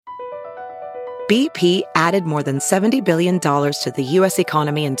BP added more than $70 billion to the U.S.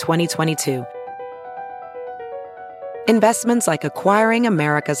 economy in 2022. Investments like acquiring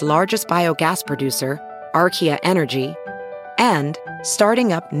America's largest biogas producer, Archaea Energy, and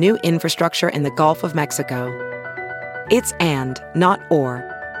starting up new infrastructure in the Gulf of Mexico. It's and, not or.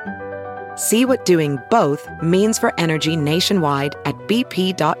 See what doing both means for energy nationwide at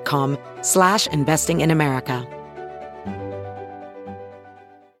bp.com/investing in America.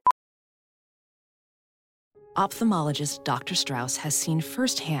 Ophthalmologist Dr. Strauss has seen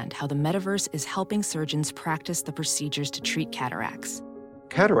firsthand how the metaverse is helping surgeons practice the procedures to treat cataracts.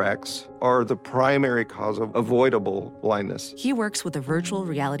 Cataracts are the primary cause of avoidable blindness. He works with a virtual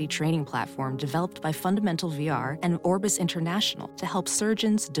reality training platform developed by Fundamental VR and Orbis International to help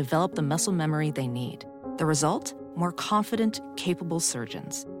surgeons develop the muscle memory they need. The result? More confident, capable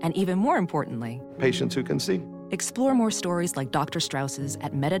surgeons. And even more importantly, patients who can see. Explore more stories like Dr. Strauss's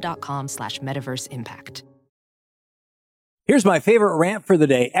at meta.com/metaverseimpact. Here's my favorite rant for the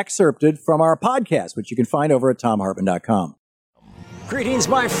day, excerpted from our podcast, which you can find over at thomhartmann.com. Greetings,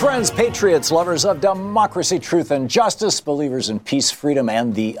 my friends, patriots, lovers of democracy, truth, and justice, believers in peace, freedom,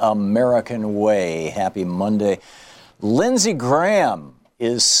 and the American way. Happy Monday. Lindsey Graham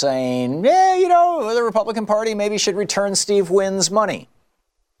is saying, the Republican Party maybe should return Steve Wynn's money.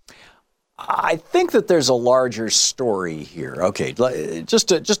 I think that there's a larger story here. Okay, just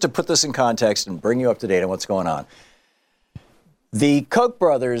to put this in context and bring you up to date on what's going on. The Koch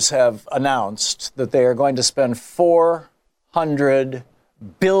brothers have announced that they are going to spend $400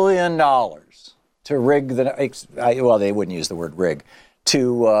 billion to rig they wouldn't use the word rig,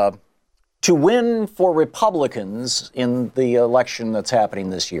 to win for Republicans in the election that's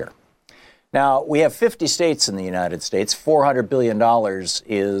happening this year. Now, we have 50 states in the United States. $400 billion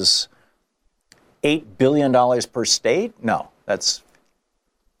is $8 billion per state? No, let's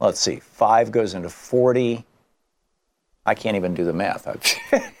see, 5 goes into 40. I can't even do the math.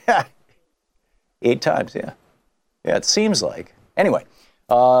 8 times, yeah. Yeah, it seems like. Anyway,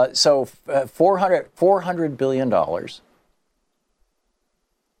 so $400 billion.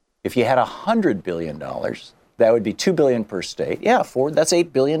 If you had $100 billion, that would be $2 billion per state. Yeah, that's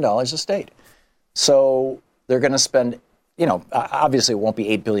 $8 billion a state. So they're going to spend, obviously it won't be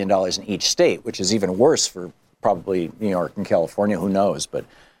 $8 billion in each state, which is even worse for probably New York and California, who knows. But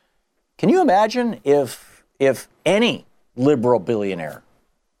can you imagine if any liberal billionaire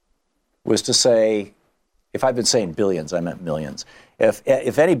was to say, if I've been saying billions, I meant millions.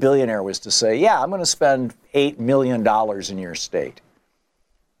 If any billionaire was to say, yeah, I'm going to spend $8 million in your state.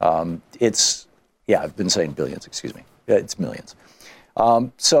 I've been saying billions, excuse me. It's millions.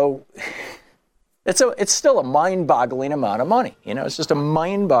 So it's still a mind-boggling amount of money. It's just a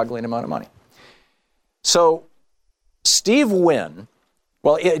mind-boggling amount of money. So Steve Wynn,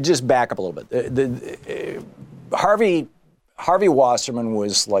 just back up a little bit. Harvey Wasserman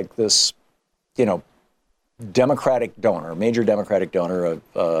was like this, Democratic donor, major Democratic donor,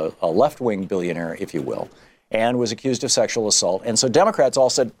 a left-wing billionaire, if you will, and was accused of sexual assault. And so Democrats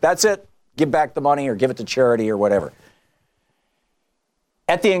all said, that's it, give back the money or give it to charity or whatever.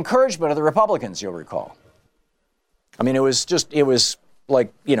 At the encouragement of the Republicans, you'll recall. I mean, it was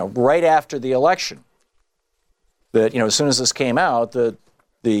like, right after the election that, as soon as this came out,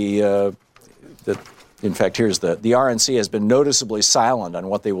 in fact, here's the RNC has been noticeably silent on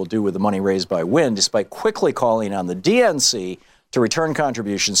what they will do with the money raised by Wynn, despite quickly calling on the DNC to return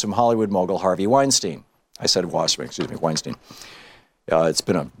contributions from Hollywood mogul Harvey Weinstein. I said Wasserman, Weinstein. It's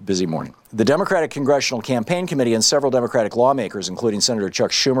been a busy morning. The Democratic Congressional Campaign Committee and several Democratic lawmakers, including Senator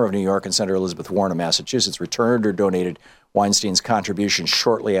Chuck Schumer of New York and Senator Elizabeth Warren of Massachusetts, returned or donated Weinstein's contribution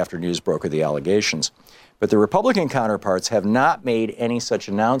shortly after news broke of the allegations. But the Republican counterparts have not made any such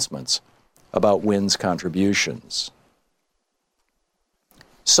announcements about Wynn's contributions.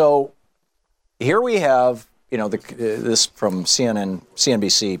 So here we have, this from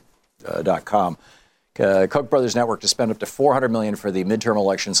CNBC.com. Koch brothers network to spend up to $400 million for the midterm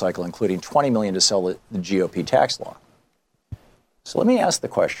election cycle, including $20 million to sell the GOP tax law. So let me ask the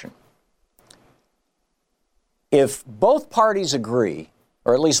question. If both parties agree,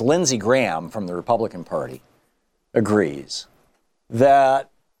 or at least Lindsey Graham from the Republican Party agrees, that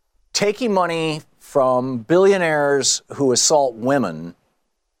taking money from billionaires who assault women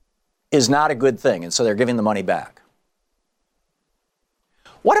is not a good thing, and so they're giving the money back.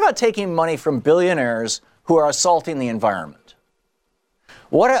 What about taking money from billionaires who are assaulting the environment?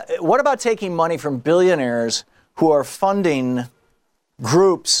 What about taking money from billionaires who are funding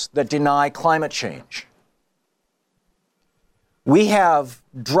groups that deny climate change? We have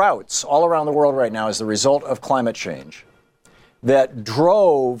droughts all around the world right now as the result of climate change that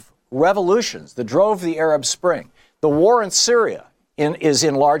drove revolutions that drove the Arab Spring. The war in Syria is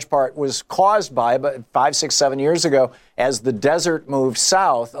in large part was caused by, about 5, 6, 7 years ago, as the desert moved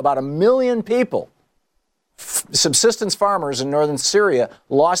south, about 1 million people, subsistence farmers in northern Syria,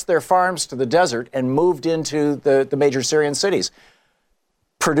 lost their farms to the desert and moved into the major Syrian cities,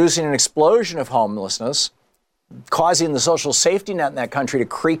 producing an explosion of homelessness, causing the social safety net in that country to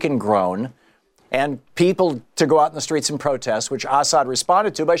creak and groan, and people to go out in the streets and protest, which Assad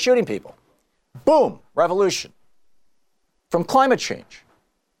responded to by shooting people. Boom, revolution. From climate change,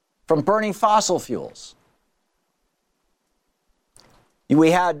 from burning fossil fuels.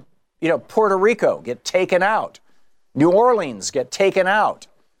 We had, Puerto Rico get taken out. New Orleans get taken out.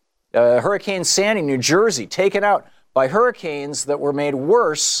 Hurricane Sandy, New Jersey, taken out by hurricanes that were made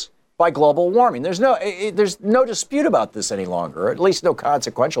worse by global warming. There's no dispute about this any longer, or at least no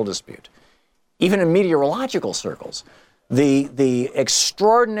consequential dispute. Even in meteorological circles, the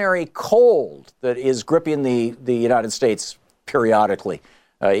extraordinary cold that is gripping the United States periodically.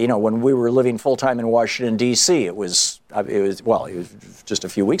 When we were living full-time in Washington, D.C., it was just a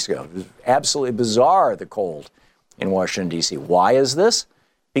few weeks ago. It was absolutely bizarre, the cold in Washington, D.C. Why is this?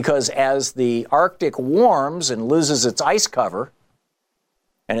 Because as the Arctic warms and loses its ice cover,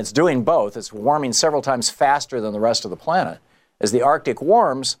 and it's doing both, it's warming several times faster than the rest of the planet. As the Arctic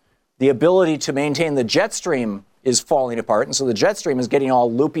warms, the ability to maintain the jet stream is falling apart, and so the jet stream is getting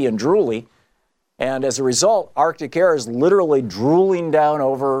all loopy and drooly. And as a result, Arctic air is literally drooling down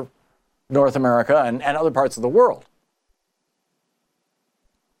over North America and other parts of the world.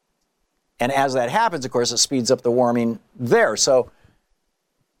 And as that happens, of course, it speeds up the warming there. So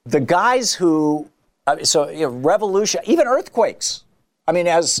the guys who, revolution, even earthquakes. I mean,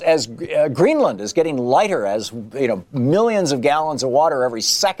 as Greenland is getting lighter, as millions of gallons of water every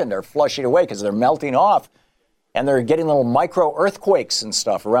second are flushing away because they're melting off, and they're getting little micro earthquakes and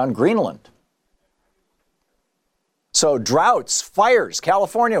stuff around Greenland. So droughts, fires,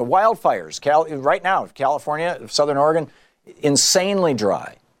 California, wildfires. Right now, California, Southern Oregon, insanely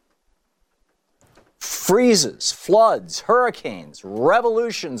dry. Freezes, floods, hurricanes,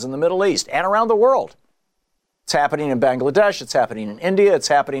 revolutions in the Middle East and around the world. It's happening in Bangladesh. It's happening in India. It's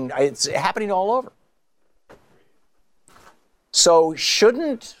happening all over. So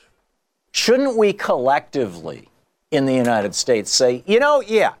shouldn't we collectively in the United States say,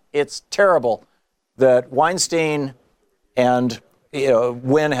 it's terrible that Weinstein and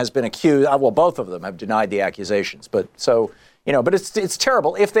Wynn has been accused. Well, both of them have denied the accusations, but it's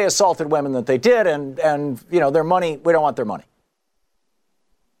terrible if they assaulted women that they did, and their money. We don't want their money.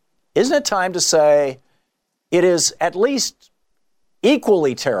 Isn't it time to say it is at least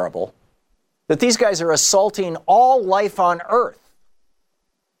equally terrible that these guys are assaulting all life on Earth,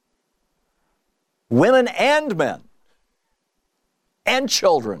 women and men, and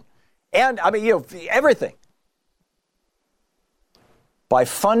children, and everything. By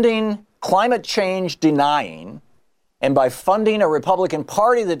funding climate change denying, and by funding a Republican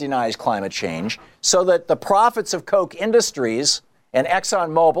Party that denies climate change, so that the profits of Koch Industries and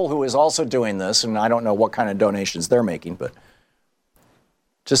ExxonMobil, who is also doing this, and I don't know what kind of donations they're making, but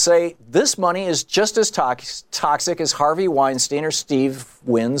to say this money is just as toxic as Harvey Weinstein or Steve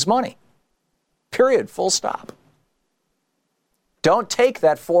Wynn's money. Period. Full stop. Don't take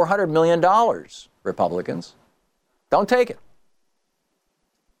that $400 million, Republicans. Don't take it.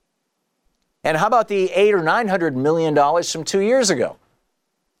 And how about the $800 or $900 million from 2 years ago?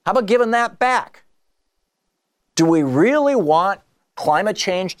 How about giving that back? Do we really want climate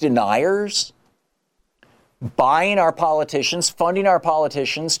change deniers buying our politicians, funding our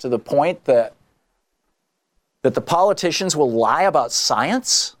politicians to the point that the politicians will lie about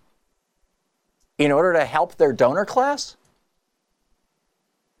science in order to help their donor class?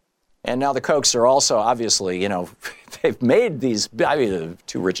 And now the Kochs are also, obviously, they've made these, the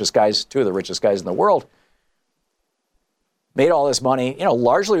two of the richest guys in the world, made all this money,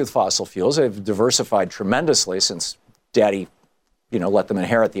 largely with fossil fuels. They've diversified tremendously since Daddy, let them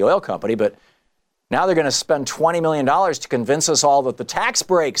inherit the oil company. But now they're going to spend $20 million to convince us all that the tax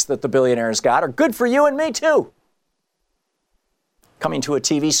breaks that the billionaires got are good for you and me, too. Coming to a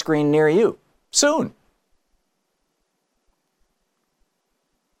TV screen near you soon.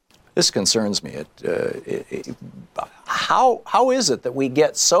 This concerns me. How is it that we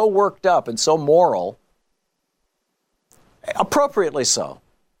get so worked up and so moral, appropriately so,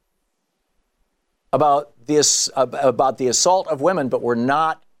 about the assault of women, but we're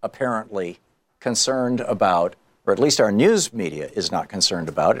not apparently concerned about, or at least our news media is not concerned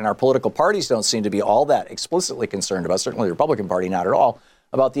about, and our political parties don't seem to be all that explicitly concerned about, certainly the Republican Party not at all,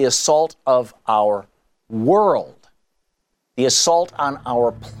 about the assault of our world. the assault on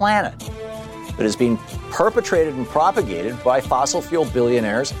our planet that is being perpetrated and propagated by fossil fuel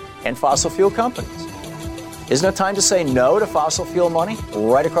billionaires and fossil fuel companies. Isn't it time to say no to fossil fuel money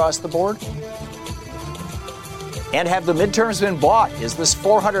right across the board? And have the midterms been bought? Is this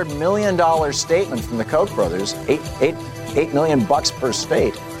 $400 million statement from the Koch brothers, $8 million per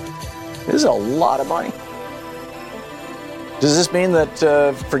state? This is a lot of money. Does this mean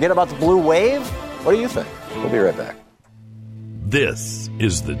that forget about the blue wave? What do you think? We'll be right back. This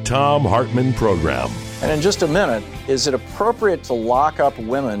is the Thom Hartmann Program. And in just a minute, is it appropriate to lock up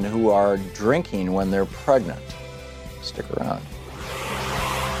women who are drinking when they're pregnant? Stick around.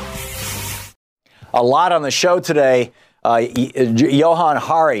 A lot on the show today. Johan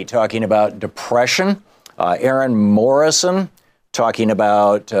Hari talking about depression. Aaron Morrison talking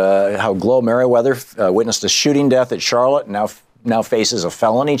about how Glo Merriweather witnessed a shooting death at Charlotte and now faces a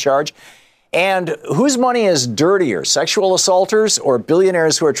felony charge. And whose money is dirtier, sexual assaulters or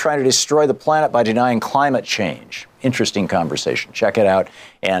billionaires who are trying to destroy the planet by denying climate change? Interesting conversation. Check it out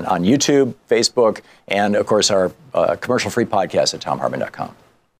and on YouTube, Facebook, and, of course, our commercial-free podcast at ThomHartmann.com.